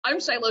I'm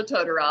Shiloh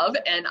Todorov,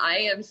 and I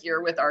am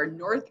here with our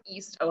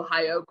Northeast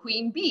Ohio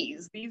Queen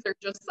Bees. These are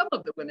just some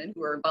of the women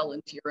who are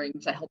volunteering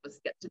to help us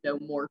get to know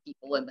more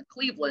people in the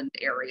Cleveland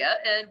area.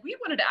 And we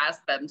wanted to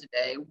ask them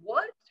today,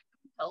 what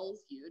compels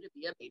you to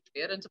be a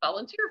Matriot and to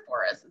volunteer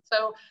for us? And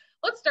so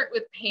let's start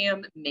with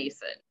Pam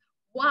Mason.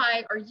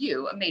 Why are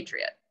you a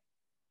Matriot?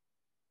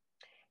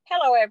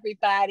 Hello,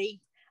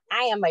 everybody.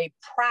 I am a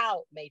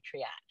proud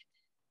matriarch.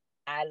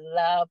 I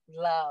love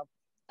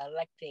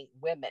electing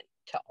women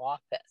to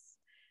office.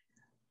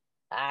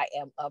 I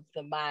am of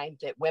the mind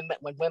that when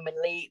women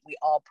lead, we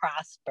all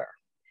prosper.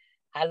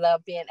 I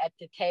love being at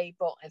the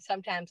table and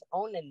sometimes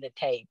owning the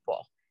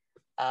table.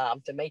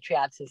 The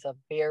matriarchs is a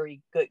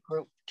very good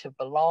group to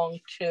belong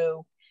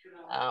to.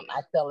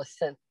 I feel a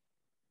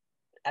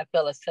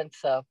sense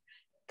of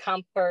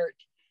comfort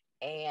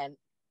and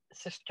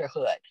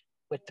sisterhood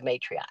with the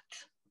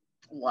matriarchs.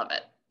 Love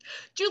it.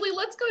 Julie,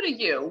 let's go to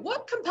you.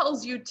 What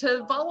compels you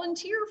to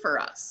volunteer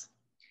for us?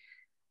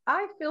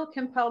 I feel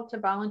compelled to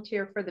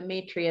volunteer for the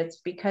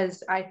Matriots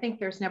because I think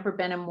there's never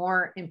been a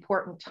more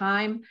important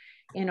time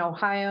in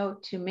Ohio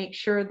to make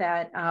sure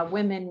that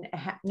women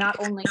not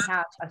only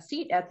have a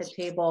seat at the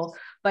table,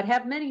 but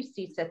have many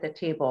seats at the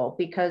table.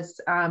 Because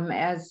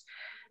as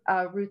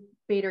Ruth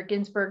Bader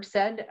Ginsburg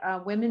said,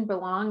 women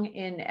belong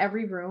in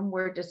every room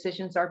where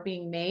decisions are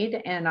being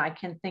made. And I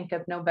can think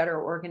of no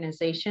better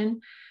organization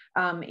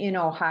in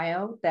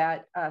Ohio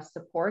that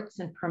supports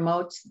and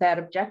promotes that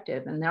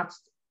objective. And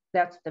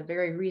that's the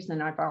very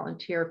reason I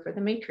volunteer for the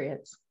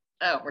Matriots.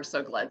 Oh, we're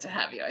so glad to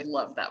have you. I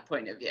love that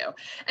point of view.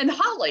 And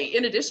Holly,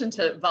 in addition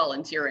to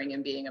volunteering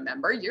and being a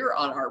member, you're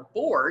on our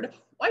board.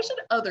 Why should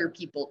other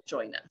people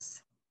join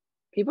us?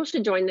 People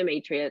should join the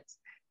Matriots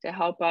to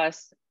help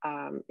us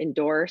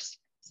endorse,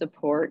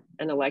 support,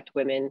 and elect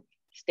women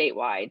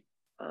statewide.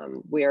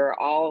 We are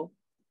all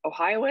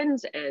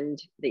Ohioans, and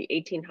the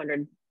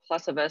 1,800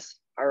 plus of us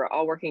are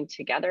all working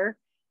together.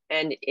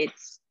 And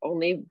it's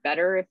only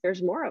better if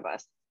there's more of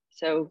us.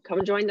 So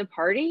come join the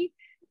party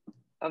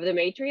of the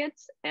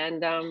Matriots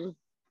and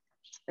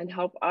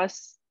help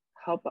us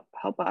help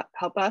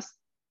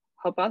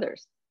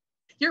others.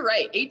 You're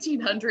right.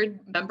 1,800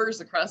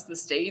 members across the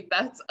state.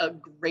 That's a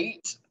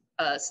great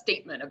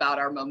statement about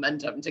our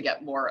momentum to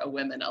get more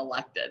women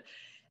elected.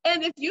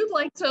 And if you'd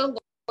like to learn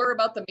more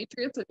about the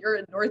Matriots and you're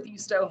in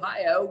Northeast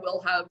Ohio,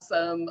 we'll have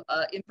some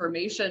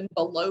information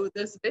below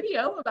this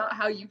video about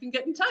how you can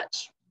get in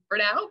touch. For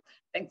now,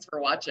 thanks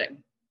for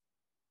watching.